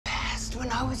fast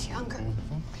when I was younger.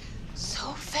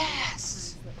 So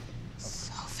fast.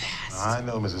 So fast. I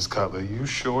know, Mrs. Cutler. You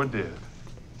sure did.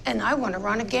 And I want to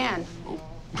run again.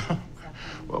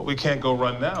 Well, we can't go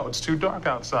run now. It's too dark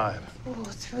outside. Oh,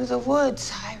 through the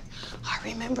woods. I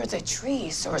remember the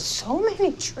trees. There were so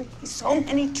many trees, so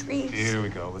many trees. Here we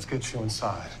go. Let's get you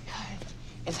inside.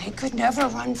 They could never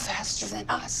run faster than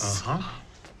us.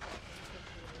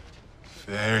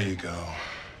 There you go.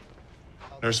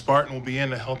 Nurse Spartan will be in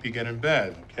to help you get in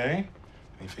bed, okay?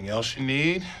 Anything else you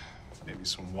need? Maybe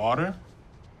some water?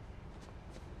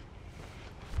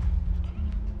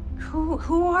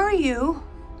 Who are you?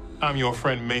 I'm your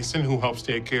friend Mason, who helps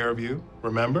take care of you.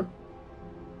 Remember?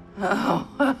 Oh,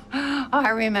 I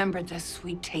remember the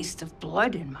sweet taste of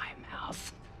blood in my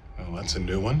mouth. Well, that's a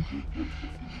new one.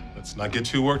 Let's not get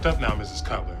too worked up now, Mrs.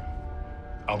 Cutler.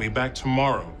 I'll be back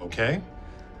tomorrow, okay?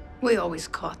 We always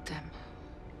caught them.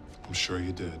 I'm sure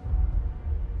you did.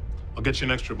 I'll get you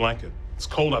an extra blanket. It's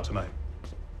cold out tonight.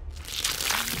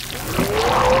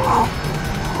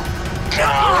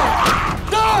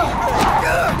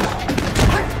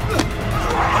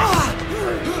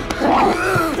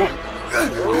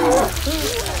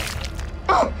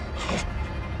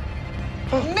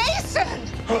 Mason!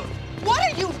 What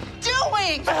are you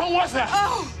doing? What the hell was that?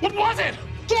 Oh. What was it?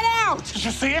 Get out! Did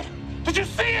you see it? Did you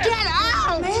see it? Get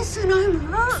out! Mason, I'm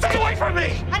hurt. Stay away from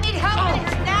me! I need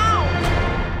help.